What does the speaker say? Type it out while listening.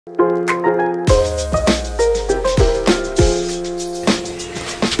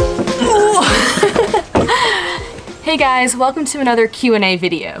Hey guys, welcome to another Q&A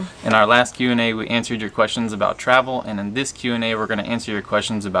video. In our last Q&A, we answered your questions about travel, and in this Q&A, we're going to answer your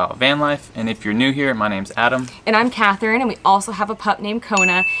questions about van life. And if you're new here, my name's Adam. And I'm Catherine, and we also have a pup named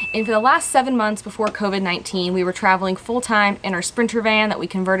Kona. And for the last 7 months before COVID-19, we were traveling full-time in our Sprinter van that we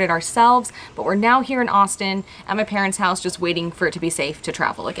converted ourselves, but we're now here in Austin at my parents' house just waiting for it to be safe to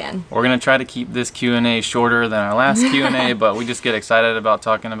travel again. We're going to try to keep this Q&A shorter than our last Q&A, but we just get excited about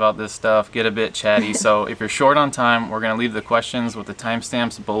talking about this stuff, get a bit chatty. So if you're short on time, we're going to leave the questions with the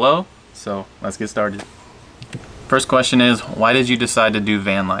timestamps below. So let's get started. First question is, why did you decide to do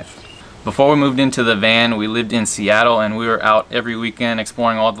van life? Before we moved into the van, we lived in Seattle, and we were out every weekend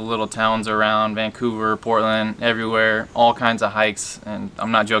exploring all the little towns around Vancouver, Portland, everywhere, all kinds of hikes. And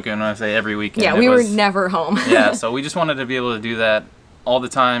I'm not joking when I say every weekend. Yeah, we were never home. Yeah, so we just wanted to be able to do that all the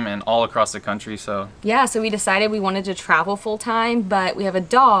time and all across the country. So yeah, so we decided we wanted to travel full time, but we have a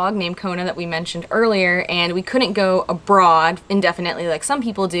dog named Kona that we mentioned earlier, and we couldn't go abroad indefinitely like some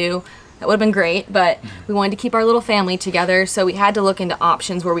people do. That would have been great, but we wanted to keep our little family together, so we had to look into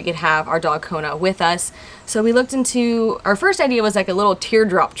options where we could have our dog Kona with us. So we looked into, our first idea was like a little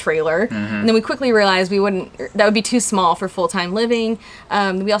teardrop trailer, and then we quickly realized that would be too small for full-time living.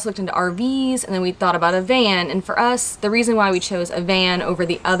 We also looked into RVs, and then we thought about a van. And for us, the reason why we chose a van over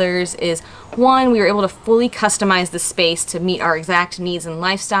the others is, one, we were able to fully customize the space to meet our exact needs and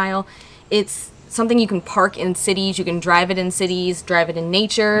lifestyle. It's something you can park in cities, you can drive it in cities, drive it in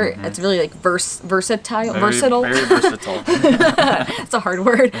nature. It's really like versatile. Very versatile. It's a hard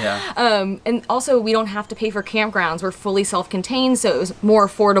word. Yeah. And also we don't have to pay for campgrounds. We're fully self-contained, so it was more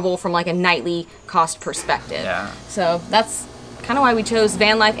affordable from like a nightly cost perspective. Yeah. So that's kind of why we chose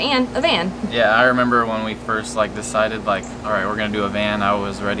van life and a van. Yeah, I remember when we first decided all right, we're gonna do a van, I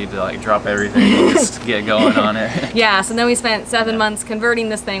was ready to drop everything and just get going on it. Yeah, so then we spent 7 months converting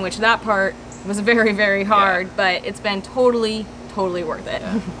this thing, which that part was very, very hard, but it's been totally worth it.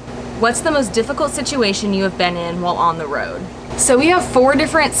 Yeah. What's the most difficult situation you have been in while on the road? So we have 4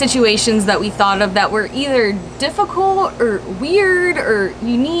 different situations that we thought of that were either difficult or weird or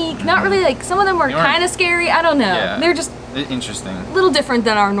unique. Not really, like, some of them were kind of scary. I don't know. Yeah. They're just interesting. A little different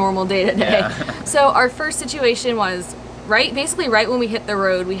than our normal day-to-day. Yeah. So our first situation was basically right when we hit the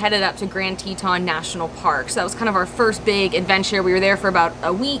road, we headed up to Grand Teton National Park. So that was kind of our first big adventure. We were there for about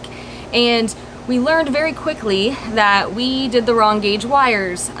a week, and we learned very quickly that we did the wrong gauge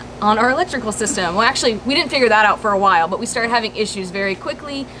wires on our electrical system. Well, actually, we didn't figure that out for a while, but we started having issues very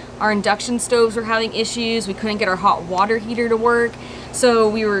quickly. Our induction stoves were having issues. We couldn't get our hot water heater to work. So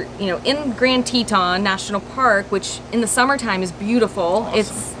we were, in Grand Teton National Park, which in the summertime is beautiful. Awesome.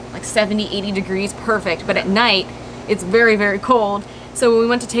 It's like 70, 80 degrees, perfect, but at night, it's very, very cold. So when we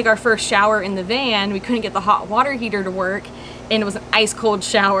went to take our first shower in the van, we couldn't get the hot water heater to work, and it was an ice cold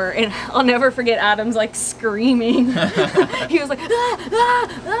shower, and I'll never forget Adam's screaming. He was like, ah,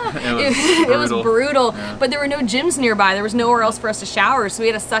 ah, ah. It was brutal. Yeah. But there were no gyms nearby. There was nowhere else for us to shower, so we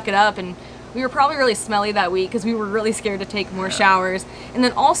had to suck it up, and we were probably really smelly that week because we were really scared to take more showers. And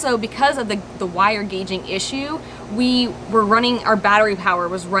then also, because of the wire gauging issue, our battery power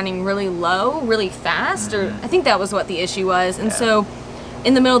was running really low, really fast, or I think that was what the issue was. And so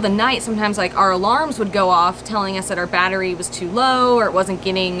in the middle of the night, sometimes our alarms would go off telling us that our battery was too low or it wasn't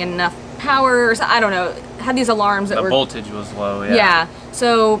getting enough power, or I don't know, had these alarms that the voltage was low. Yeah.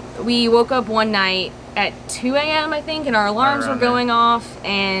 So we woke up one night at 2 a.m. I think, and our alarms were going off,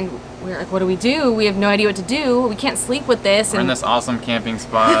 and we were like, what do we do? We have no idea what to do. We can't sleep with this. We're in this awesome camping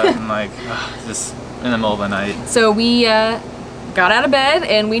spot and just in the middle of the night. So we got out of bed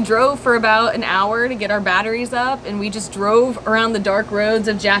and we drove for about an hour to get our batteries up, and we just drove around the dark roads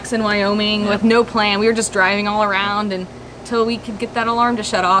of Jackson, Wyoming with no plan. We were just driving all around until we could get that alarm to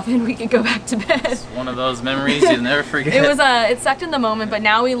shut off and we could go back to bed. It's one of those memories you'll never forget. It sucked in the moment, but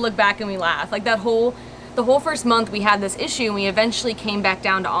now we look back and we laugh. The whole first month we had this issue, and we eventually came back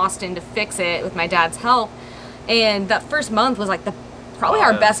down to Austin to fix it with my dad's help. And that first month was probably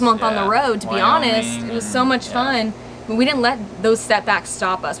our best month on the road, to be honest. It was so much fun. But we didn't let those setbacks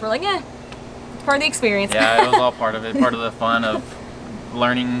stop us. We're like, it's part of the experience. Yeah, it was all part of it, part of the fun of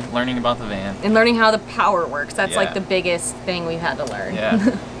learning about the van. And learning how the power works. That's the biggest thing we've had to learn.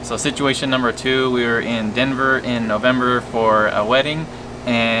 Yeah. So situation number 2, we were in Denver in November for a wedding,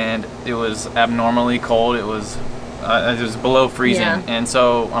 and it was abnormally cold. It was below freezing, and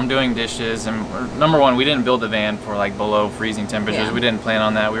so I'm doing dishes, and number one, we didn't build the van for below freezing temperatures. We didn't plan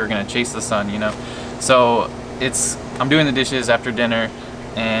on that. We were gonna chase the sun, So I'm doing the dishes after dinner,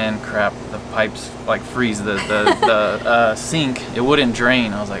 and crap, the pipes like freeze. The sink, it wouldn't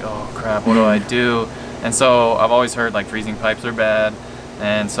drain. I was like, oh crap, what do I do? And so I've always heard like freezing pipes are bad.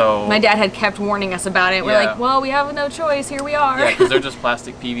 And so my dad had kept warning us about it. We're like, well, we have no choice. Here we are. Yeah, because they're just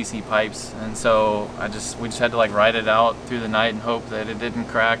plastic PVC pipes, and so we just had to like ride it out through the night and hope that it didn't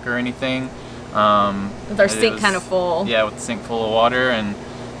crack or anything. With our sink kind of full. Yeah, with the sink full of water, and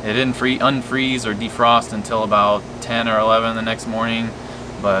it didn't unfreeze or defrost until about 10 or 11 the next morning.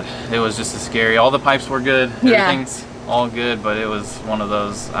 But it was just as scary. All the pipes were good. Yeah. Everything's all good, but it was one of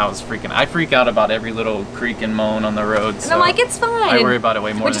those. I freak out about every little creak and moan on the road. And so I'm like, it's fine. I worry about it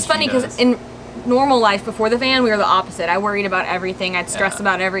way more. Which is funny because in normal life before the van, we were the opposite. I worried about everything. I'd stress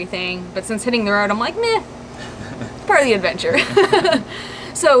about everything. But since hitting the road, I'm like, meh. It's part of the adventure.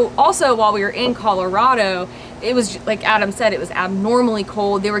 So also while we were in Colorado, it was, like Adam said, it was abnormally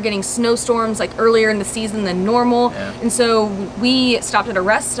cold. They were getting snowstorms like earlier in the season than normal. Yeah. And so we stopped at a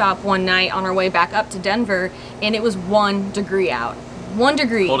rest stop one night on our way back up to Denver, and it was 1 degree out. 1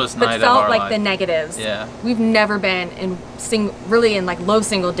 degree, Coldest but night of felt our like life. the negatives. Yeah. We've never been in really in like low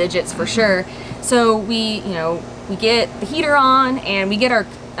single digits for sure. So we get the heater on and we get our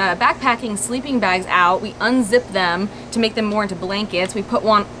backpacking sleeping bags out. We unzip them to make them more into blankets. We put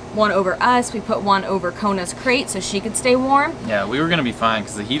one over us. We put one over Kona's crate so she could stay warm. Yeah, we were gonna be fine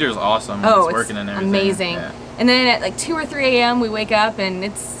because the heater's awesome. Oh, it's working and everything. amazing. Yeah. And then at like 2 or 3 a.m. we wake up and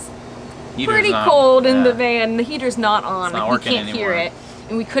it's Heater's pretty not- cold in yeah. the van. The heater's not on. It's not Like, we working can't hear anymore. it.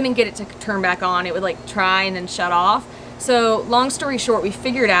 And we couldn't get it to turn back on. It would like try and then shut off. So long story short, we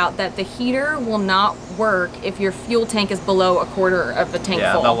figured out that the heater will not work if your fuel tank is below a quarter of the tank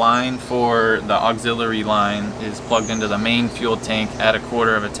Yeah, full. the line for the auxiliary line is plugged into the main fuel tank at a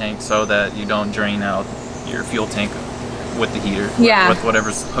quarter of a tank so that you don't drain out your fuel tank with the heater. Yeah. With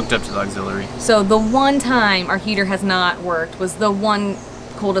whatever's hooked up to the auxiliary. So the one time our heater has not worked was the one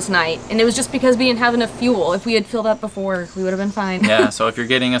coldest night, and it was just because we didn't have enough fuel. If we had filled up before, we would have been fine. Yeah, so if you're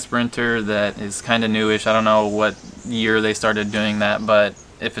getting a Sprinter that is kind of newish, I don't know what year they started doing that, but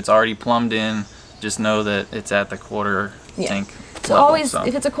if it's already plumbed in, just know that it's at the quarter tank So level, always,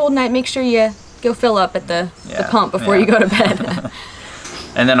 if it's a cold night, make sure you go fill up at the pump before yeah. you go to bed.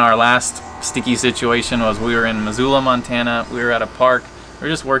 And then our last sticky situation was we were in Missoula, Montana. We were at a park. We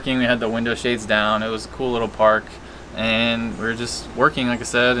were just working. We had the window shades down. It was a cool little park. And we were just working, like I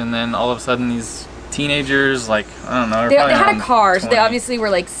said. And then all of a sudden, these teenagers, like, I don't know. They had a car, so they 20. obviously were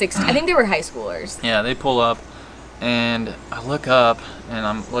like 16. I think they were high schoolers. Yeah, they pull up. And I look up, and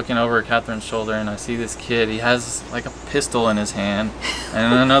I'm looking over at Catherine's shoulder, and I see this kid. He has like a pistol in his hand.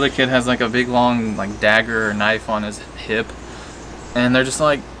 And then another kid has like a big, long, like dagger or knife on his hip. And they're just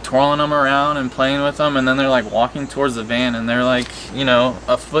like twirling them around and playing with them, and then they're like walking towards the van, and they're like, you know,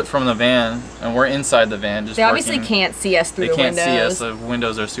 a foot from the van, and we're inside the van just They obviously working. can't see us through the They windows. can't see us. The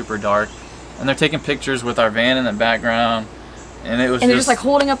windows are super dark, and they're taking pictures with our van in the background, and it was And they're just like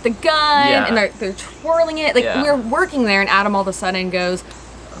holding up the gun, Yeah. and they're twirling it. Like Yeah. we were working there, and Adam all of a sudden goes,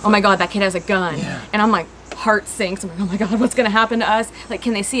 "Oh my God, that kid has a gun!" Yeah. And I'm like, heart sinks. I'm like, "Oh my God, what's gonna happen to us? Like,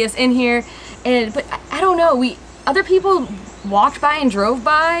 can they see us in here?" But I don't know. Other people walked by and drove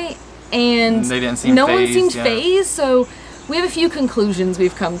by, and They didn't seem no one fazed, seemed yeah. phased. So we have a few conclusions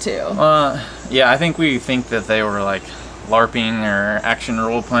we've come to. Yeah, I think we think that they were like LARPing or action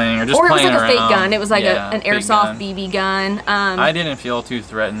role playing or just Or it was playing like a fake around. gun. It was like Yeah, an fake airsoft gun. BB gun. I didn't feel too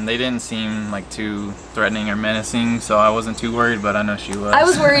threatened. They didn't seem like too threatening or menacing, so I wasn't too worried, but I know she was. I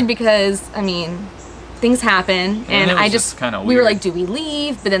was worried because, I mean, things happen, and it was I just just kinda we were weird. like, do we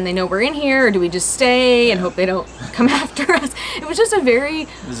leave? But then they know we're in here, or do we just stay and hope they don't come after us? It was just a very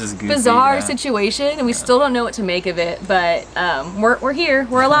This is goofy, bizarre yeah. situation, and we still don't know what to make of it. But we're here,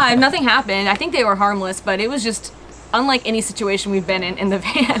 we're alive. Nothing happened. I think they were harmless, but it was just unlike any situation we've been in the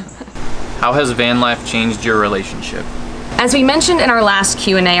van. How has van life changed your relationship? As we mentioned in our last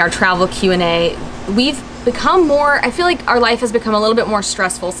Q&A, our travel Q&A, we've become more, I feel like our life has become a little bit more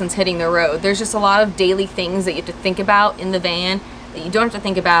stressful since hitting the road. There's just a lot of daily things that you have to think about in the van that you don't have to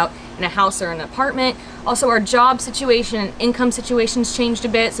think about in a house or an apartment. Also, our job situation and income situations changed a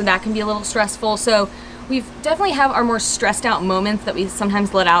bit, so that can be a little stressful. So we've definitely have our more stressed out moments that we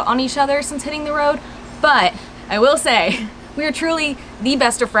sometimes let out on each other since hitting the road. But I will say, we are truly the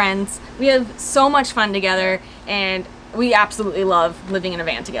best of friends. We have so much fun together, and we absolutely love living in a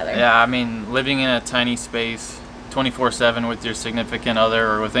van together. Yeah, I mean, living in a tiny space 24/7 with your significant other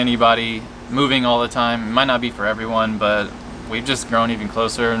or with anybody, moving all the time, it might not be for everyone, but we've just grown even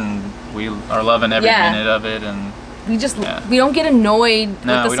closer, and we are loving every minute of it. And we don't get annoyed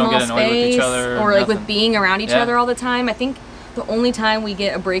No, with the we don't small get annoyed with each space other, or like nothing. with being around each Yeah. other all the time. I think The only time we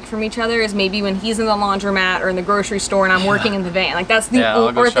get a break from each other is maybe when he's in the laundromat or in the grocery store and I'm working in the van. Like that's the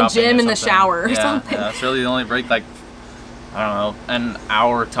or at the gym in the shower or something. Yeah, that's really the only break. Like, I don't know, an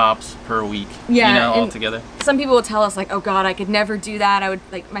hour tops per week. Yeah, you know, all together. Some people will tell us like, oh God, I could never do that. I would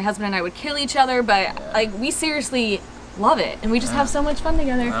like my husband and I would kill each other, but like we seriously love it and we just have so much fun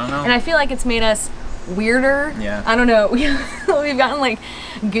together. I don't know. And I feel like it's made us weirder. Yeah. I don't know. We've gotten like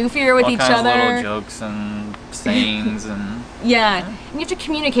goofier with all each kinds other. Of little jokes and sayings and yeah. And you have to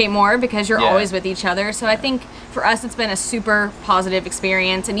communicate more because you're always with each other. So I think for us it's been a super positive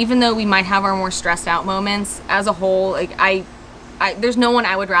experience. And even though we might have our more stressed out moments, as a whole, like I there's no one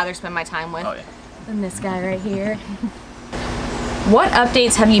I would rather spend my time with than this guy right here. What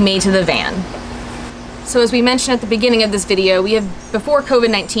updates have you made to the van? So as we mentioned at the beginning of this video, before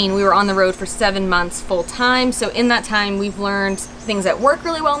COVID-19, we were on the road for 7 months full time. So in that time, we've learned things that work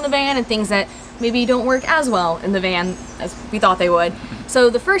really well in the van and things that maybe don't work as well in the van as we thought they would. So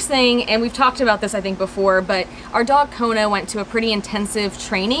the first thing, and we've talked about this I think before, but our dog Kona went to a pretty intensive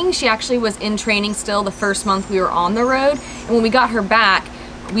training. She actually was in training still the first month we were on the road. And when we got her back,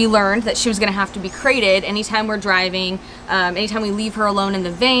 we learned that she was gonna have to be crated anytime we're driving, anytime we leave her alone in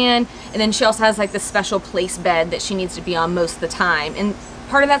the van, and then she also has like this special place bed that she needs to be on most of the time. And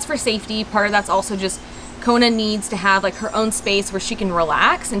part of that's for safety, part of that's also just Kona needs to have like her own space where she can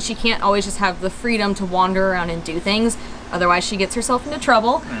relax, and she can't always just have the freedom to wander around and do things, otherwise she gets herself into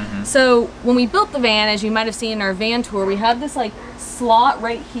trouble. So when we built the van, as you might have seen in our van tour, we had this like slot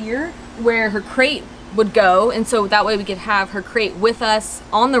right here where her crate would go, and so that way we could have her crate with us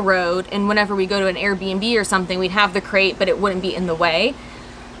on the road, and whenever we go to an Airbnb or something, we'd have the crate but it wouldn't be in the way.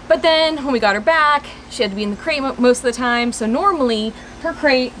 But then when we got her back, she had to be in the crate most of the time, so normally her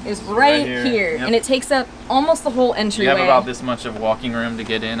crate is right here. And it takes up almost the whole entryway. You have about this much of walking room to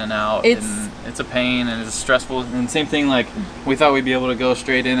get in and out, and it's a pain and it's stressful. And same thing, like we thought we'd be able to go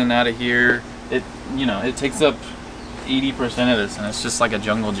straight in and out of here. It takes up 80% of this, and it's just like a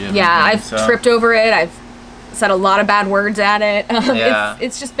jungle gym. Yeah, I've tripped over it. I've said a lot of bad words at it.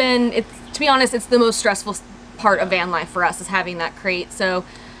 It's just been, to be honest, it's the most stressful part of van life for us, is having that crate. So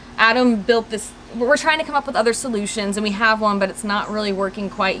Adam built this. We're trying to come up with other solutions, and we have one, but it's not really working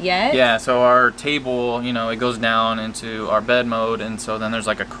quite yet. Yeah, so our table, it goes down into our bed mode, and so then there's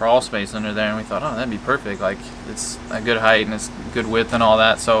like a crawl space under there, and we thought, oh, that'd be perfect. Like, it's a good height and it's good width and all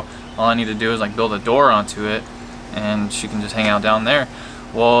that, so all I need to do is like build a door onto it, and she can just hang out down there.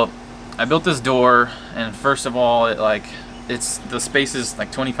 Well, I built this door, and first of all, the space is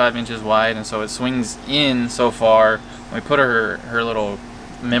like 25 inches wide, and so it swings in so far. We put her little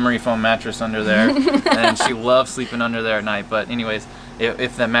memory foam mattress under there, and she loves sleeping under there at night. But anyways,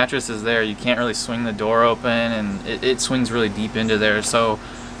 if the mattress is there, you can't really swing the door open, and it swings really deep into there. So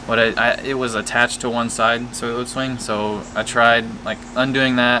it was attached to one side so it would swing, so I tried like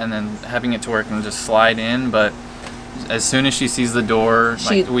undoing that and then having it to where it can just slide in. But as soon as she sees the door,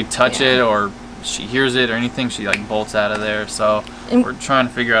 like we touch it or she hears it or anything, she like bolts out of there. So we're trying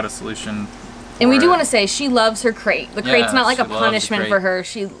to figure out a solution. And we do want to say she loves her crate. The crate's not like a punishment for her.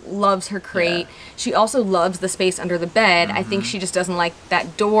 She loves her crate. Yeah. She also loves the space under the bed. I think she just doesn't like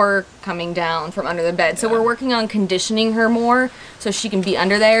that door coming down from under the bed. So we're working on conditioning her more so she can be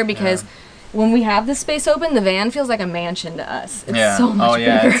under there, because when we have this space open, the van feels like a mansion to us. It's so much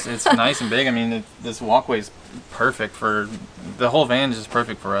bigger. It's nice and big. I mean, this walkway's perfect for the whole van, is just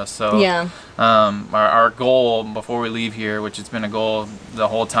perfect for us. So our goal before we leave here, which has been a goal the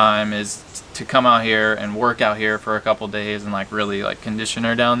whole time, is to come out here and work out here for a couple days and like really like condition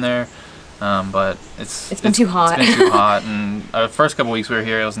her down there. But it's been too hot. It's been too hot, and our first couple weeks we were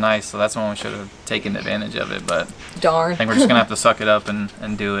here, it was nice, so that's when we should have taken advantage of it. But darn, I think we're just gonna have to suck it up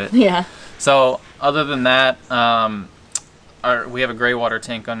and do it. Yeah. So other than that, we have a gray water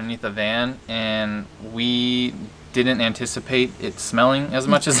tank underneath the van, and we didn't anticipate it smelling as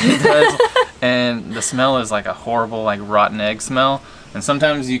much as it does. And the smell is like a horrible like rotten egg smell. And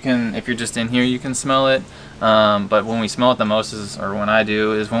sometimes you can, if you're just in here, you can smell it. But when we smell it the most or when I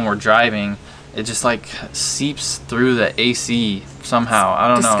do, is when we're driving. It just like seeps through the AC somehow. I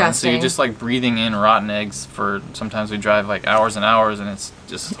don't know. And so you're just like breathing in rotten eggs for, sometimes we drive like hours and hours, and it's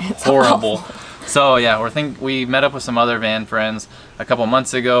just horrible. Awful. So yeah, we met up with some other van friends a couple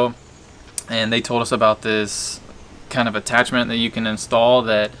months ago, and they told us about this kind of attachment that you can install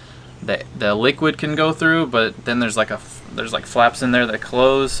that the liquid can go through, but then there's like flaps in there that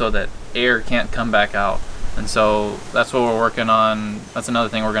close so that air can't come back out. And so that's what we're working on. That's another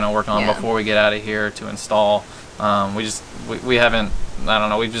thing we're going to work on before we get out of here to install. We haven't, I don't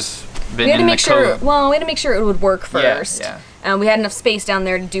know, we've just been in the code. Well, we had to make sure it would work first. Yeah. We had enough space down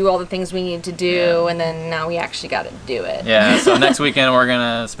there to do all the things we needed to do, and then now we actually got to do it. Yeah, so next weekend we're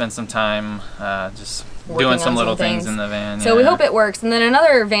going to spend some time just doing some little things in the van. So we hope it works. And then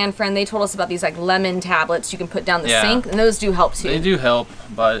another van friend, they told us about these like lemon tablets you can put down the sink, and those do help too. They do help,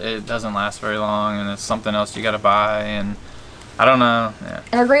 but it doesn't last very long, and it's something else you got to buy, and I don't know. Yeah.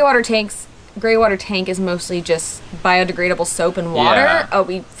 Our gray water tank is mostly just biodegradable soap and water. Yeah.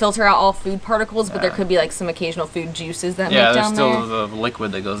 We filter out all food particles, but there could be like some occasional food juices that make down there. Yeah, there's still the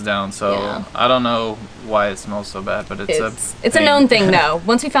liquid that goes down, so I don't know why it smells so bad, but it's a known thing though.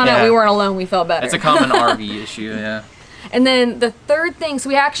 Once we found out we weren't alone, we felt better. It's a common RV issue, yeah. And then the third thing, so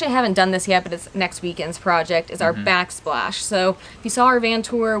we actually haven't done this yet, but it's next weekend's project, is our backsplash. So if you saw our van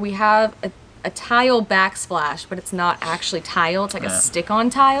tour, we have a tile backsplash, but it's not actually tile. It's like a stick-on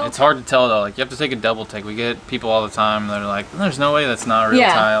tile. It's hard to tell though. Like you have to take a double take. We get people all the time that are like, "There's no way that's not real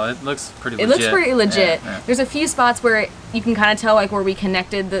tile." It looks pretty legit. It looks pretty legit. There's a few spots where you can kind of tell like where we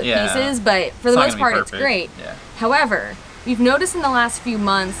connected the pieces, but for the most part, it's great. Yeah. However, we've noticed in the last few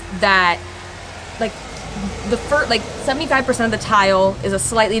months that like 75% of the tile is a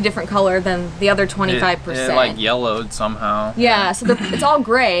slightly different color than the other 25%. It like yellowed somehow. Yeah, so it's all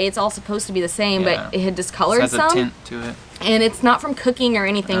gray. It's all supposed to be the same, but it had discolored some. It has a tint to it. And it's not from cooking or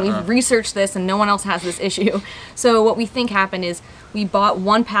anything. We've researched this and no one else has this issue. So what we think happened is we bought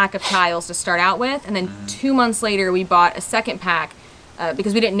one pack of tiles to start out with, and then 2 months later we bought a second pack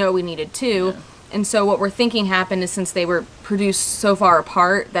because we didn't know we needed two. Yeah. And so what we're thinking happened is since they were produced so far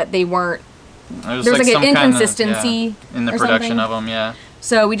apart that they weren't, there's like an inconsistency in the production of them,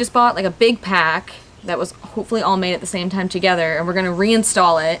 So we just bought like a big pack that was hopefully all made at the same time together, and we're going to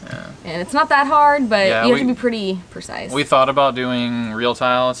reinstall it. And it's not that hard, but you have to be pretty precise. We thought about doing real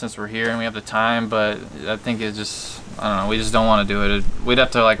tile since we're here and we have the time, but I think it just, I don't know, we just don't want to do it. We'd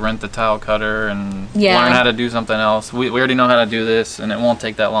have to like rent the tile cutter and learn how to do something else. We already know how to do this, and it won't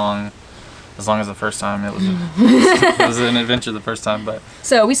take that long. As long as the first time it was, it was an adventure the first time, but.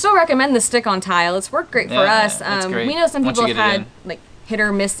 So we still recommend the stick-on tile. It's worked great for us. It's great. We know some people have had like hit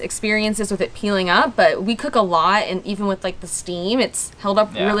or miss experiences with it peeling up, but we cook a lot, and even with like the steam, it's held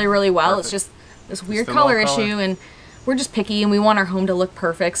up really, really well. Perfect. It's just this weird color issue, and we're just picky, and we want our home to look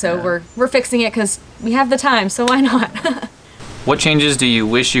perfect, so we're fixing it because we have the time. So why not? What changes do you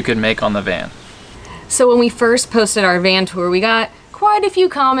wish you could make on the van? So when we first posted our van tour, we got quite a few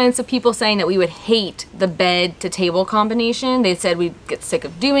comments of people saying that we would hate the bed to table combination. They said we'd get sick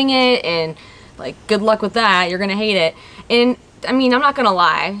of doing it, and like, good luck with that, you're gonna hate it. And I mean, I'm not gonna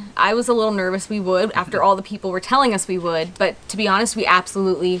lie, I was a little nervous we would after all the people were telling us we would, but to be honest, we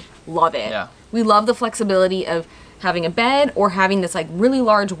absolutely love it. Yeah. We love the flexibility of having a bed or having this like really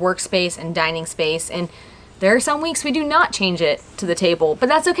large workspace and dining space, and there are some weeks we do not change it to the table, but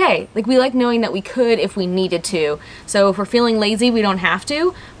that's okay. Like, we like knowing that we could if we needed to. So if we're feeling lazy, we don't have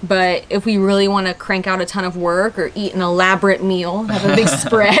to, but if we really want to crank out a ton of work or eat an elaborate meal, have a big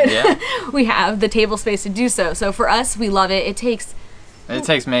spread, we have the table space to do so. So for us, we love it. It takes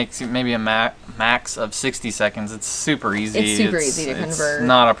maybe a max of 60 seconds. It's super easy. It's super easy to convert. It's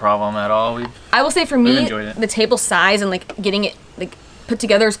not a problem at all. I will say for me, the table size and like getting it like put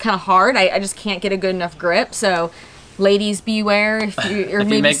together is kind of hard. I just can't get a good enough grip. So ladies beware if you're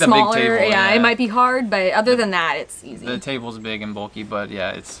maybe smaller. Table, it might be hard, but other than that, it's easy. The table's big and bulky, but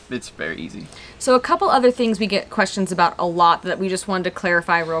yeah, it's very easy. So a couple other things we get questions about a lot that we just wanted to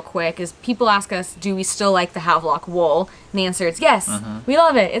clarify real quick is people ask us, do we still like the Havelock wool? And the answer is yes. We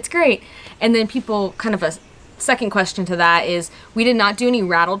love it. It's great. And then people kind of second question to that is we did not do any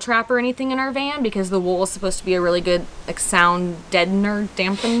rattle trap or anything in our van because the wool is supposed to be a really good like sound dampener.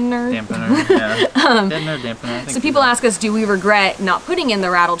 Dampener. So people ask us, do we regret not putting in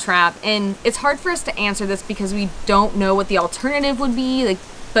the rattle trap? And it's hard for us to answer this because we don't know what the alternative would be. Like,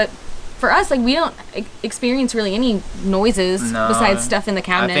 but for us, like, we don't experience really any noises besides stuff in the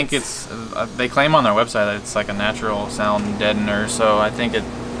cabinets. I think it's they claim on their website that it's like a natural sound deadener, so I think it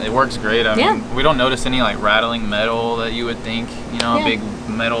works great. I mean, we don't notice any like rattling metal that you would think, a big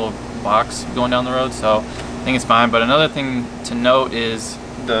metal box going down the road, so I think it's fine. But another thing to note is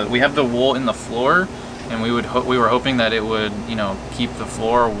we have the wool in the floor, and we were hoping that it would, keep the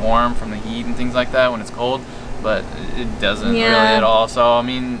floor warm from the heat and things like that when it's cold, but it doesn't really at all. So I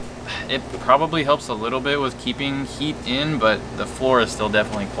mean, it probably helps a little bit with keeping heat in, but the floor is still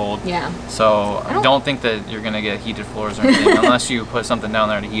definitely cold. Yeah. So I don't think that you're gonna get heated floors or anything unless you put something down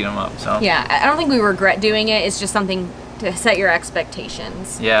there to heat them up. So yeah, I don't think we regret doing it. It's just something to set your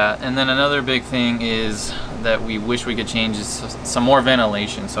expectations. Yeah, and then another big thing is that we wish we could change is some more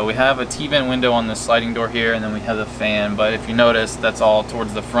ventilation. So we have a T-vent window on the sliding door here, and then we have the fan. But if you notice, that's all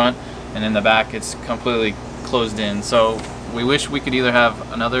towards the front, and in the back it's completely closed in. So we wish we could either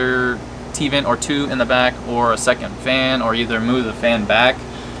have another T-vent or two in the back, or a second fan, or either move the fan back.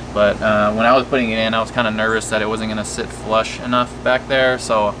 But when I was putting it in, I was kind of nervous that it wasn't going to sit flush enough back there,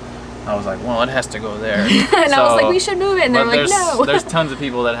 so I was like, well, it has to go there. And I was like, we should move it, and they're like, no. There's tons of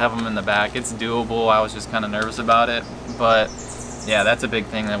people that have them in the back. It's doable. I was just kind of nervous about it, but yeah, that's a big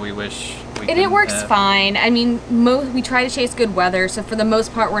thing that we wish we could. And it works fine. I mean, we try to chase good weather, so for the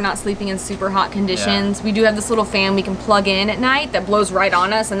most part, we're not sleeping in super hot conditions. Yeah. We do have this little fan we can plug in at night that blows right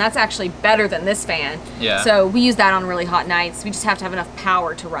on us, and that's actually better than this fan. Yeah. So we use that on really hot nights. We just have to have enough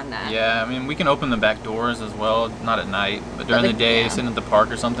power to run that. Yeah, I mean, we can open the back doors as well, not at night, but during the day, sitting at the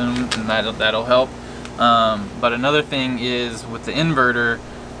park or something, and that'll help. But another thing is with the inverter,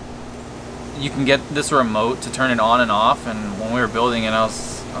 you can get this remote to turn it on and off, and when we were building it, I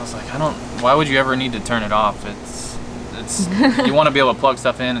was like, why would you ever need to turn it off? It's you want to be able to plug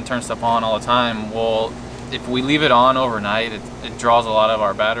stuff in and turn stuff on all the time. Well, if we leave it on overnight, it draws a lot of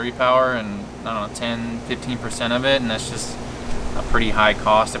our battery power, and I don't know, 10-15% of it, and that's just a pretty high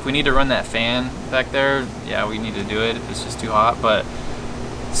cost. If we need to run that fan back there, yeah, we need to do it if it's just too hot. But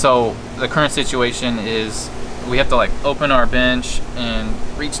so the current situation is we have to like open our bench and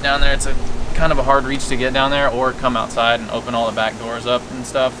reach down there. It's a kind of a hard reach to get down there, or come outside and open all the back doors up and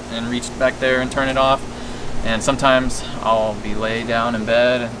stuff and reach back there and turn it off. And sometimes I'll be laid down in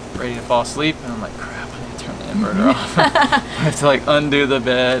bed and ready to fall asleep, and I'm like, crap, I need to turn the inverter off. I have to like undo the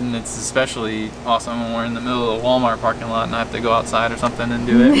bed, and it's especially awesome when we're in the middle of a Walmart parking lot and I have to go outside or something and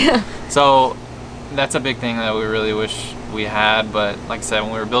do it. So that's a big thing that we really wish we had, but like I said,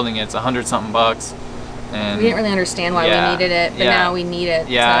 when we were building it, it's $100-something bucks. And we didn't really understand why we needed it, but now we need it.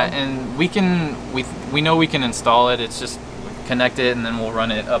 Yeah, so. And we know we can install it. It's just connect it, and then we'll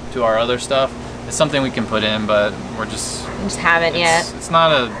run it up to our other stuff. It's something we can put in, but we just haven't yet. It's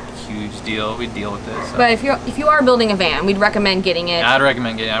not a huge deal. We deal with it. So. But if you are building a van, we'd recommend getting it. I'd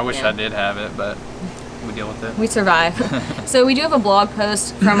recommend getting it. I wish I did have it, but we deal with it. We survive. So we do have a blog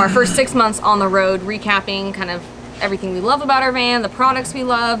post from our first 6 months on the road, recapping kind of everything we love about our van, the products we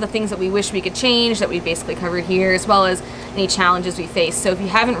love, the things that we wish we could change that we basically covered here, as well as any challenges we face. So if you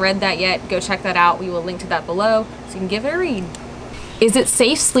haven't read that yet, go check that out. We will link to that below so you can give it a read. Is it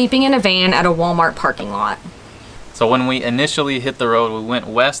safe sleeping in a van at a Walmart parking lot? So when we initially hit the road, we went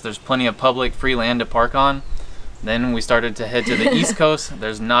west. There's plenty of public free land to park on. Then we started to head to the East Coast.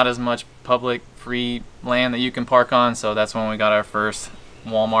 There's not as much public free land that you can park on, so that's when we got our first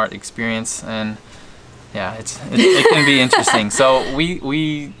Walmart experience. And yeah, it can be interesting. So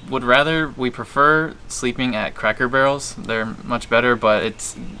we prefer sleeping at Cracker Barrels. They're much better,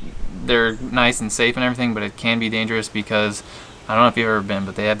 but they're nice and safe and everything, but it can be dangerous because I don't know if you've ever been,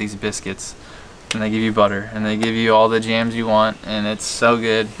 but they have these biscuits, and they give you butter, and they give you all the jams you want, and it's so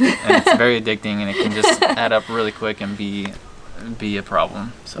good, and it's very addicting, and it can just add up really quick and be a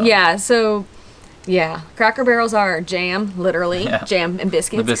problem. So. Yeah, Cracker Barrels are jam, literally, jam and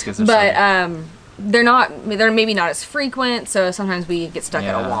biscuits. The biscuits are but they're maybe not as frequent, so sometimes we get stuck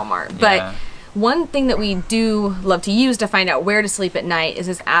at a Walmart. But one thing that we do love to use to find out where to sleep at night is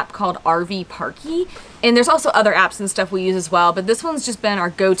this app called RV Parky. And there's also other apps and stuff we use as well, but this one's just been our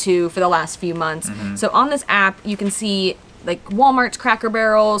go-to for the last few months. So on this app, you can see like Walmart's, Cracker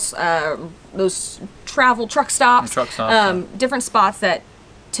Barrels, those travel truck stops, different spots that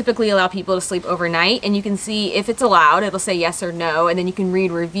typically allow people to sleep overnight, and you can see if it's allowed. It'll say yes or no, and then you can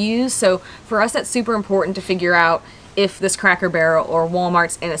read reviews. So for us, that's super important to figure out if this Cracker Barrel or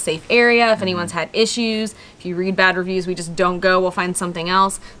Walmart's in a safe area, if anyone's had issues. If you read bad reviews, we just don't go, we'll find something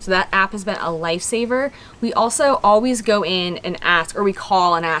else. So that app has been a lifesaver. We also always go in and ask, or we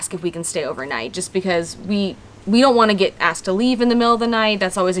call and ask if we can stay overnight, just because we don't want to get asked to leave in the middle of the night.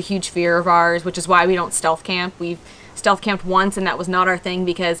 That's always a huge fear of ours, which is why we don't stealth camp. We've stealth camped once, and that was not our thing,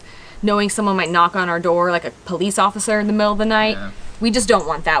 because knowing someone might knock on our door, like a police officer in the middle of the night, we just don't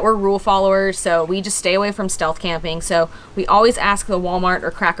want that. We're rule followers, so we just stay away from stealth camping. So we always ask the Walmart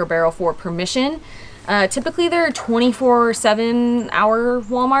or Cracker Barrel for permission. Typically they're 24/7 hour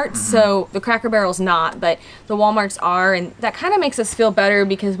Walmarts, so the Cracker Barrel's not, but the Walmarts are, and that kind of makes us feel better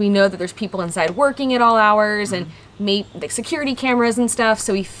because we know that there's people inside working at all hours and like security cameras and stuff,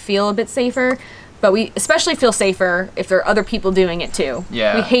 so we feel a bit safer. But we especially feel safer if there are other people doing it too.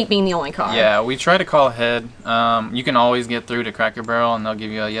 Yeah. We hate being the only car. Yeah, we try to call ahead. You can always get through to Cracker Barrel and they'll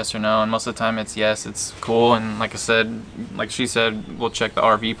give you a yes or no, and most of the time it's yes, it's cool. And like I said, like she said, we'll check the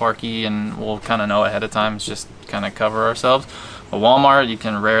RV Parky and we'll kind of know ahead of time. It's just kind of cover ourselves. But Walmart, you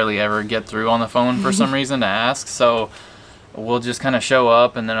can rarely ever get through on the phone for some reason to ask. So we'll just kind of show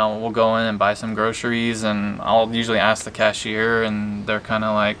up, and then we'll go in and buy some groceries, and I'll usually ask the cashier, and they're kind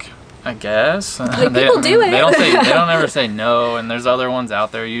of like, I guess. Like, people do it. They don't ever say no, and there's other ones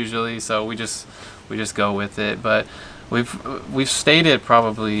out there usually, so we just go with it. But we've stayed at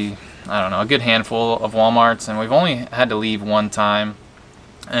probably, I don't know, a good handful of Walmarts, and we've only had to leave one time.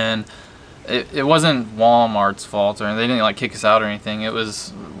 And it wasn't Walmart's fault, or they didn't like kick us out or anything. It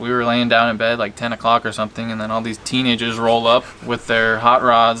was, we were laying down in bed like 10 o'clock or something, and then all these teenagers roll up with their hot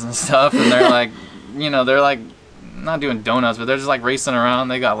rods and stuff, and they're like, you know, they're like not doing donuts, but they're just like racing around.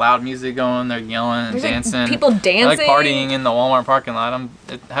 They got loud music going, they're yelling and dancing. People dancing. They're like partying in the Walmart parking lot.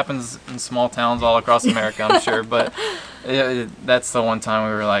 It happens in small towns all across America, I'm sure, but that's the one time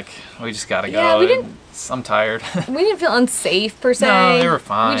we were like, we just gotta go. Yeah, I'm tired. We didn't feel unsafe per se. No, they were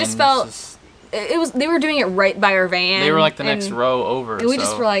fine. We just felt it was, they were doing it right by our van. They were like the next row over. And we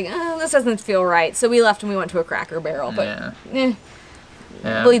just were like, oh, this doesn't feel right. So we left and we went to a Cracker Barrel. But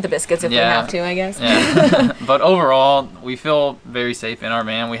we'll eat the biscuits if we have to, I guess. Yeah. But overall, we feel very safe in our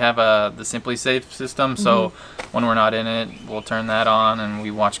van. We have the Simply Safe system, so when we're not in it, we'll turn that on and we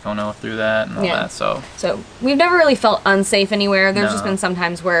watch Kono through that and all that. So we've never really felt unsafe anywhere. There's just been some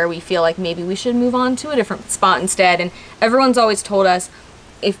times where we feel like maybe we should move on to a different spot instead. And everyone's always told us,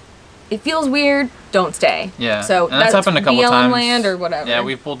 if it feels weird, don't stay. Yeah. So and that's happened a couple times. BLM land or whatever. Yeah,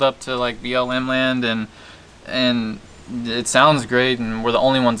 we've pulled up to like BLM land and it sounds great, and we're the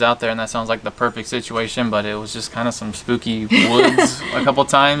only ones out there, and that sounds like the perfect situation, but it was just kind of some spooky woods a couple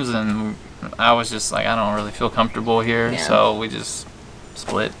times, and I was just like, I don't really feel comfortable here, so we just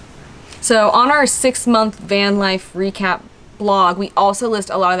split. So on our 6-month van life recap blog, we also list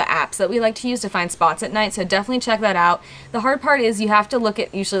a lot of the apps that we like to use to find spots at night, so definitely check that out. The hard part is you have to look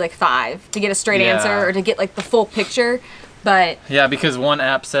at usually like 5 to get a straight answer or to get like the full picture, but yeah, because one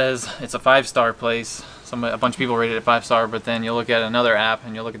app says it's a 5-star place, a bunch of people rated it 5-star, but then you look at another app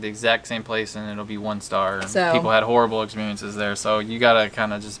and you look at the exact same place and it'll be 1-star. So people had horrible experiences there, so you gotta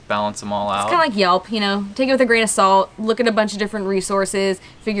kind of just balance them all out. It's kind of like Yelp, you know, take it with a grain of salt, look at a bunch of different resources,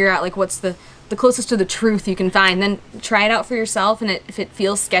 figure out like what's the closest to the truth you can find, then try it out for yourself, and if it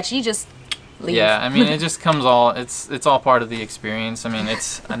feels sketchy, just leave. Yeah, I mean, it just comes it's all part of the experience. I mean,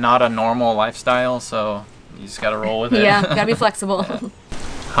 it's not a normal lifestyle, so you just gotta roll with it. Yeah, gotta be flexible. Yeah.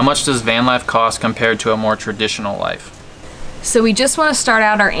 How much does van life cost compared to a more traditional life? So we just want to start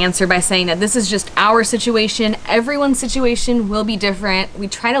out our answer by saying that this is just our situation. Everyone's situation will be different. We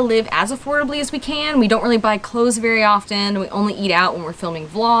try to live as affordably as we can. We don't really buy clothes very often. We only eat out when we're filming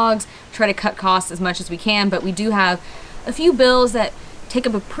vlogs. Try to cut costs as much as we can, but we do have a few bills that take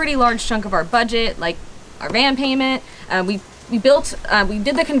up a pretty large chunk of our budget, like our van payment. We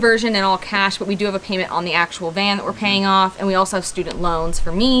did the conversion in all cash, but we do have a payment on the actual van that we're paying off, and we also have student loans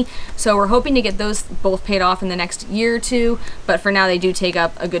for me. So we're hoping to get those both paid off in the next year or two, but for now they do take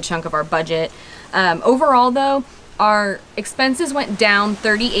up a good chunk of our budget. Overall though, our expenses went down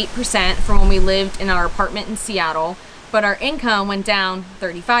 38% from when we lived in our apartment in Seattle, but our income went down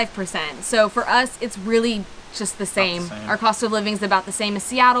 35%. So for us, it's really just the same. Our cost of living is about the same as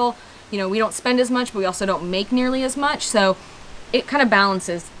Seattle. You know, we don't spend as much, but we also don't make nearly as much. So it kind of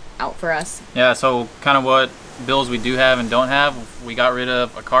balances out for us. Yeah, so kind of what bills we do have and don't have. We got rid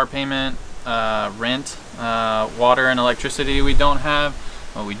of a car payment, rent, water and electricity we don't have.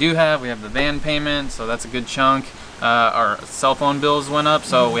 What we do have, we have the van payment, so that's a good chunk. Our cell phone bills went up,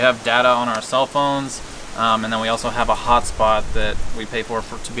 so we have data on our cell phones. And then we also have a hotspot that we pay for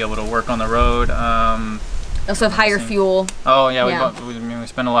to be able to work on the road. Also have higher fuel. Oh yeah, we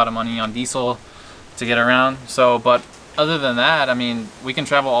spend a lot of money on diesel to get around. So, but other than that, I mean, we can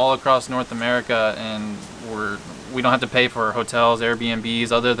travel all across North America, and we don't have to pay for hotels,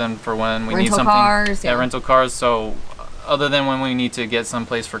 Airbnbs, other than for when we need something. Rental cars. Yeah, rental cars. So, other than when we need to get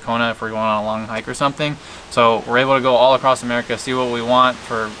someplace for Kona, if we're going on a long hike or something. So we're able to go all across America, see what we want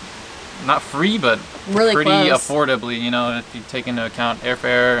for not free, but really pretty close. Affordably, you know, if you take into account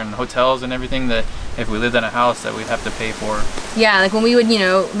airfare and hotels and everything, that if we lived in a house that we'd have to pay for. Yeah, like when we would, you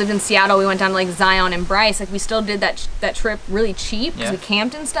know, live in Seattle, we went down to like Zion and Bryce, like we still did that trip really cheap because we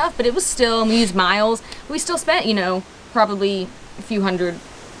camped and stuff, but it was still, we used miles. We still spent, you know, probably a few $100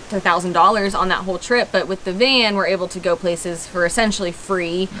 to $1,000 on that whole trip, but with the van, we're able to go places for essentially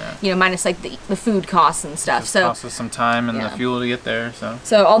free, you know, minus like the food costs and stuff. So it costs us some time and the fuel to get there.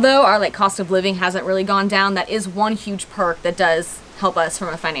 So although our like cost of living hasn't really gone down, that is one huge perk that does help us from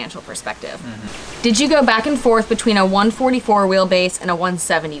a financial perspective. Did you go back and forth between a 144 wheelbase and a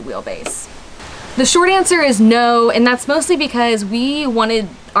 170 wheelbase? The short answer is no, and that's mostly because we wanted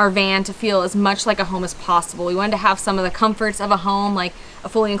our van to feel as much like a home as possible. We wanted to have some of the comforts of a home, like a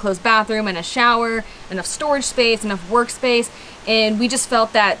fully enclosed bathroom and a shower, enough storage space, enough workspace, and we just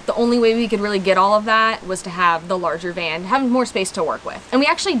felt that the only way we could really get all of that was to have the larger van, have more space to work with. And we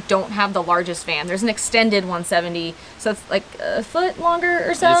actually don't have the largest van. There's an extended 170, so it's like a foot longer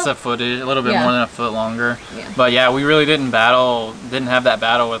or so. It's a little bit more than a foot longer. Yeah. But yeah, we really didn't have that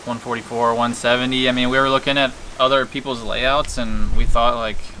battle with 144 or 170. I mean, we were looking at other people's layouts and we thought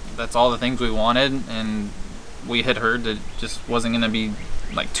like that's all the things we wanted, and we had heard that it just wasn't going to be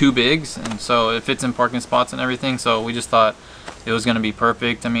like too big, and so it fits in parking spots and everything, so we just thought it was going to be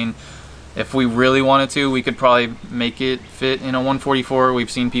perfect. I mean, if we really wanted to, we could probably make it fit in a 144.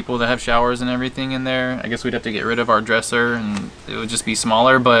 We've seen people that have showers and everything in there. I guess we'd have to get rid of our dresser and it would just be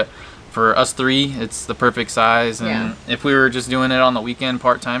smaller, but for us three, it's the perfect size. And if we were just doing it on the weekend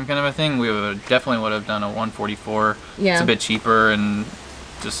part-time kind of a thing, we definitely would have done a 144. Yeah. It's a bit cheaper and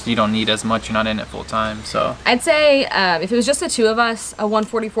just you don't need as much. You're not in it full time. So I'd say if it was just the two of us, a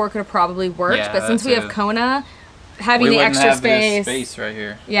 144 could have probably worked. Yeah, but since we have Kona, having we the wouldn't extra have this space, space right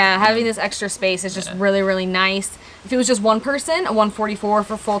here. yeah, having this extra space is just really, really nice. If it was just one person, a 144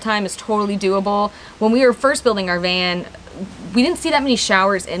 for full time is totally doable. When we were first building our van, we didn't see that many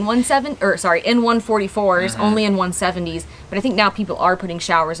showers in in 144s, only in 170s. But I think now people are putting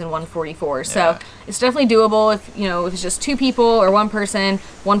showers in 144s. So it's definitely doable if, you know, if it's just two people or one person,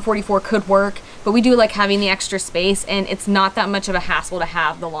 144 could work. But we do like having the extra space, and it's not that much of a hassle to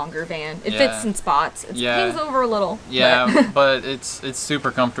have the longer van. It fits in spots. It hangs over a little. Yeah, but it's super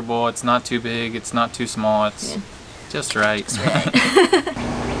comfortable. It's not too big. It's not too small. It's just right.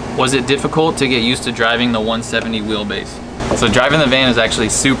 Was it difficult to get used to driving the 170 wheelbase? So driving the van is actually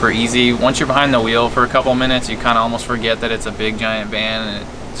super easy. Once you're behind the wheel for a couple minutes, you kind of almost forget that it's a big giant van, and it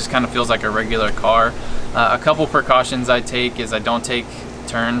just kind of feels like a regular car. A couple precautions I take is I don't take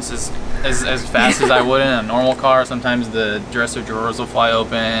turns as fast as I would in a normal car. Sometimes the dresser drawers will fly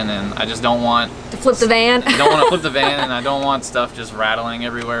open, and I just don't want to flip the van. I don't want to flip the van, and I don't want stuff just rattling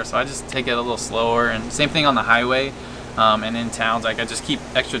everywhere, so I just take it a little slower. And same thing on the highway. And in towns, like I just keep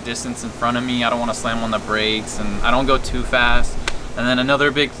extra distance in front of me. I don't want to slam on the brakes, and I don't go too fast. And then another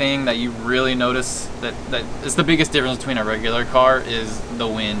big thing that you really notice that is the biggest difference between a regular car is the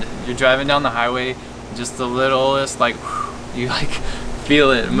wind. You're driving down the highway, just the littlest, like you like feel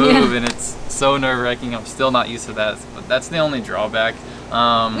it move, and it's so nerve-wracking. I'm still not used to that, but that's the only drawback.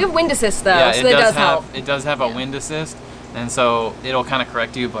 We have wind assist though, yeah, so that does help. It does have a wind assist. And so it'll kind of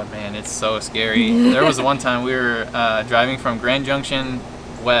correct you, but man, it's so scary. There was one time we were driving from Grand Junction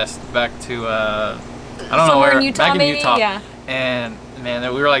west back to I don't know where, Utah, back in Utah. Yeah. And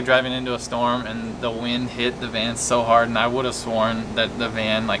man, we were like driving into a storm, and the wind hit the van so hard, and I would have sworn that the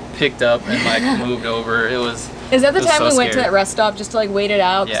van like picked up and like moved over. It was. Is that the time so we went to scary. that rest stop just to like wait it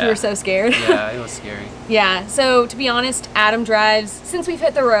out because we were so scared? Yeah, it was scary. Yeah, so to be honest, Adam drives, since we've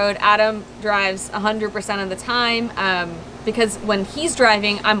hit the road, Adam drives 100% of the time, because when he's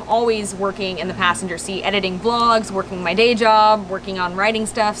driving, I'm always working in the passenger seat, editing vlogs, working my day job, working on writing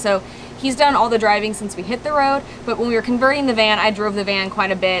stuff, so he's done all the driving since we hit the road. But when we were converting the van, I drove the van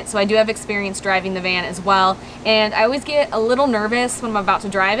quite a bit, so I do have experience driving the van as well, and I always get a little nervous when I'm about to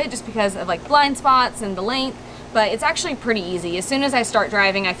drive it just because of like blind spots and the length, but it's actually pretty easy. As soon as I start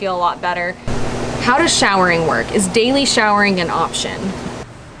driving, I feel a lot better. How does showering work? Is daily showering an option?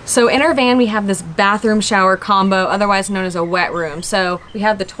 So in our van, we have this bathroom shower combo, otherwise known as a wet room. So we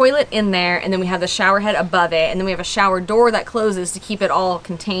have the toilet in there, and then we have the shower head above it, and then we have a shower door that closes to keep it all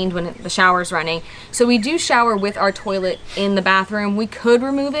contained when the shower's running. So we do shower with our toilet in the bathroom. We could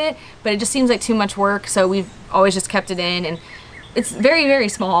remove it, but it just seems like too much work, so we've always just kept it in. And it's very, very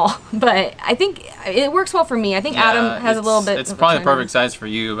small, but I think it works well for me. I think Adam has a little bit. It's probably the perfect size for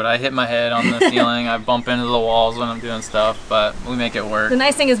you, but I hit my head on the ceiling. I bump into the walls when I'm doing stuff, but we make it work. The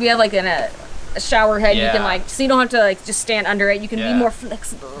nice thing is we have like a shower head. You can like, so you don't have to like just stand under it. You can be more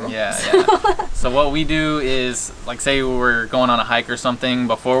flexible. Yeah. So what we do is, like, say we're going on a hike or something,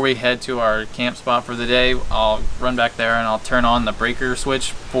 before we head to our camp spot for the day, I'll run back there and I'll turn on the breaker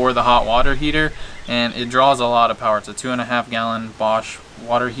switch for the hot water heater, and it draws a lot of power. It's a 2.5 gallon Bosch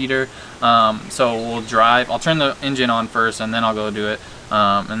water heater. So we'll drive. I'll turn the engine on first, and then I'll go do it.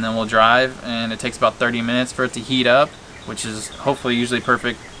 And then we'll drive, and it takes about 30 minutes for it to heat up, which is hopefully usually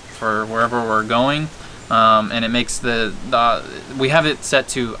perfect for wherever we're going. And it makes we have it set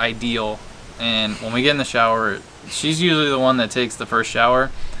to ideal, and when we get in the shower, she's usually the one that takes the first shower,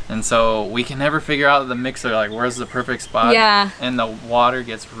 and so we can never figure out the mixer, like where's the perfect spot. And the water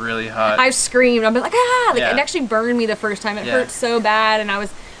gets really hot. I've screamed. I've been like, ah! Like, it actually burned me the first time. It hurt so bad, and I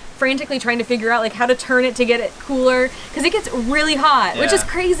was frantically trying to figure out like how to turn it to get it cooler because it gets really hot, which is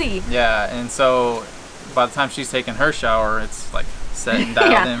crazy. Yeah, and so by the time she's taking her shower, it's like set and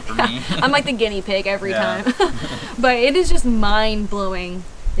dialed in for me. I'm like the guinea pig every time. But it is just mind-blowing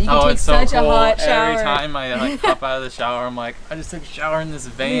that you can take it's such so cool. a hot shower. Every time I like hop out of the shower, I'm like, I just took a shower in this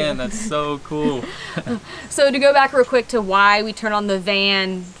van. That's so cool. So to go back real quick to why we turn on the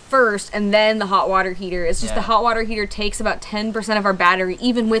van first and then the hot water heater, it's just the hot water heater takes about 10% of our battery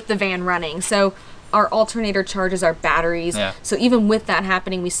even with the van running. So our alternator charges our batteries. So even with that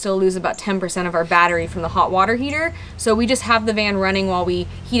happening, we still lose about 10% of our battery from the hot water heater. So we just have the van running while we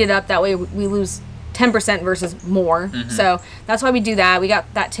heat it up. That way we lose 10% versus more. So that's why we do that. We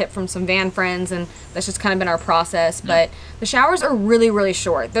got that tip from some van friends, and that's just kind of been our process. But the showers are really, really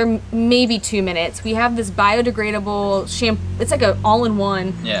short. They're maybe 2 minutes. We have this biodegradable shampoo. It's like an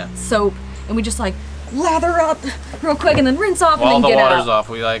all-in-one soap, and we just like lather up real quick and then rinse off While and then get the water's out. off,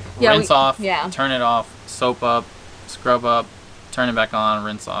 we like rinse off, turn it off, soap up, scrub up, turn it back on,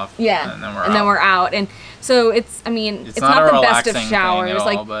 rinse off. And then we're out. And so it's, I mean, it's not the best of showers.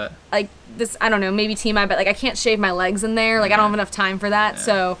 All, like this, I don't know, maybe TMI, but like I can't shave my legs in there. Like I don't have enough time for that.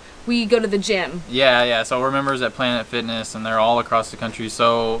 So we go to the gym. So we're members at Planet Fitness, and they're all across the country.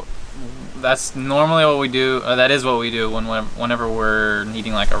 So that's normally what we do. That is what we do whenever we're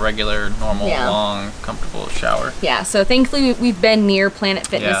needing like a regular, normal, long, comfortable shower. So thankfully we've been near Planet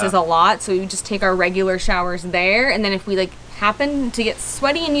Fitnesses a lot, so we just take our regular showers there, and then if we like happen to get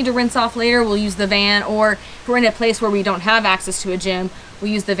sweaty and need to rinse off later, we'll use the van, or if we're in a place where we don't have access to a gym, we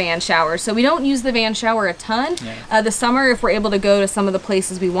use the van shower. So we don't use the van shower a ton. The summer, if we're able to go to some of the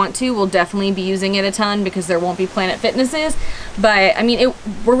places we want to, we'll definitely be using it a ton because there won't be Planet Fitnesses. But I mean,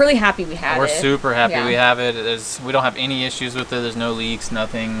 we're really happy we have it. We're super happy we have it. We don't have any issues with it. There's no leaks,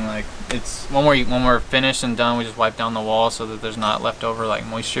 nothing. Like it's when we're finished and done, we just wipe down the wall so that there's not leftover like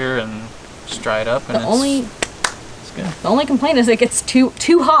moisture and just dry it up. And it's good. The only complaint is it gets too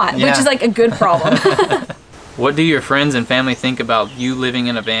hot, which is like a good problem. What do your friends and family think about you living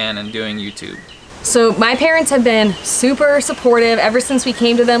in a van and doing YouTube? So my parents have been super supportive ever since we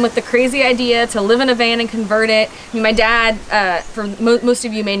came to them with the crazy idea to live in a van and convert it. I mean, my dad, for most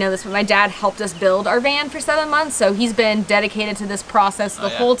of you may know this, but my dad helped us build our van for 7 months. So he's been dedicated to this process the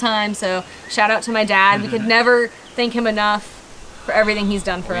whole time. So shout out to my dad. We could never thank him enough for everything he's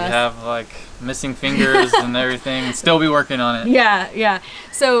done for us. We have like missing fingers and everything. Still be working on it.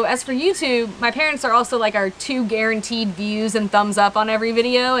 So as for YouTube, my parents are also like our 2 guaranteed views and thumbs up on every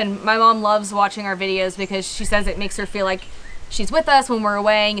video, and my mom loves watching our videos because she says it makes her feel like she's with us when we're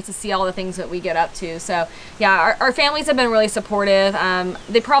away and gets to see all the things that we get up to. So yeah, our families have been really supportive.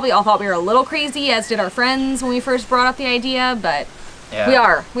 They probably all thought we were a little crazy, as did our friends when we first brought up the idea, but we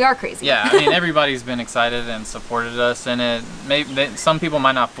are crazy. I mean, everybody's been excited and supported us in it. Maybe some people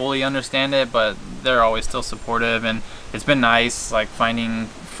might not fully understand it, but they're always still supportive, and it's been nice like finding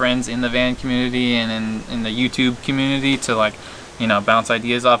friends in the van community and in the YouTube community to like, you know, bounce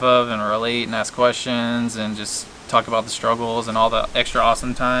ideas off of and relate and ask questions and just talk about the struggles and all the extra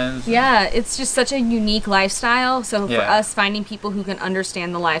awesome times. It's just such a unique lifestyle. So for us, finding people who can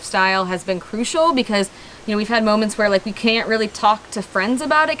understand the lifestyle has been crucial because, you know, we've had moments where like we can't really talk to friends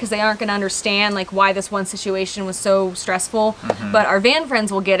about it because they aren't going to understand like why this one situation was so stressful. But our van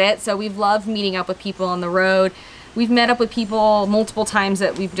friends will get it. So we've loved meeting up with people on the road. We've met up with people multiple times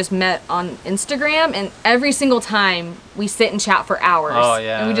that we've just met on Instagram, and every single time we sit and chat for hours.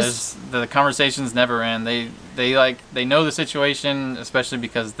 And we the conversations never end. They know the situation, especially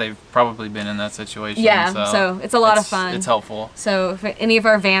because they've probably been in that situation. So it's a lot of fun. It's helpful. So if any of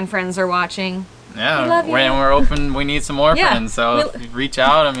our van friends are watching, we love you. We're open. We need some more friends. So reach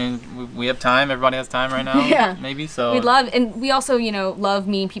out. I mean, we have time. Everybody has time right now. Maybe so. We'd love, and we also, you know, love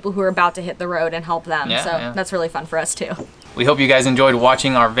meeting people who are about to hit the road and help them. That's really fun for us too. We hope you guys enjoyed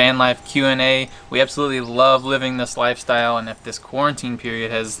watching our van life Q&A. We absolutely love living this lifestyle, and if this quarantine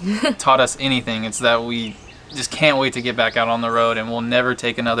period has taught us anything, it's that we just can't wait to get back out on the road, and we'll never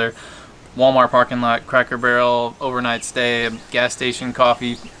take another Walmart parking lot, Cracker Barrel, overnight stay, gas station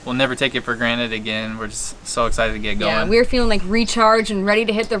coffee. We'll never take it for granted again. We're just so excited to get going. Yeah, we're feeling like recharged and ready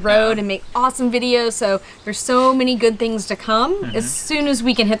to hit the road and make awesome videos. So there's so many good things to come as soon as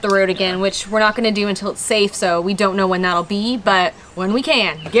we can hit the road again, which we're not going to do until it's safe. So we don't know when that'll be, but when we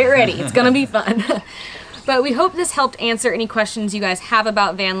can, get ready. It's going to be fun. But we hope this helped answer any questions you guys have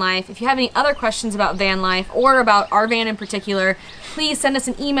about van life. If you have any other questions about van life or about our van in particular, please send us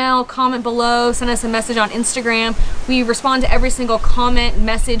an email, comment below, send us a message on Instagram. We respond to every single comment,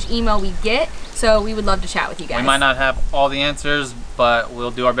 message, email we get, so we would love to chat with you guys. We might not have all the answers, but we'll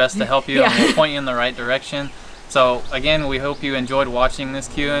do our best to help you and we'll point you in the right direction. So again, we hope you enjoyed watching this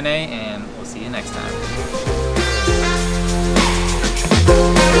Q&A, and we'll see you next time.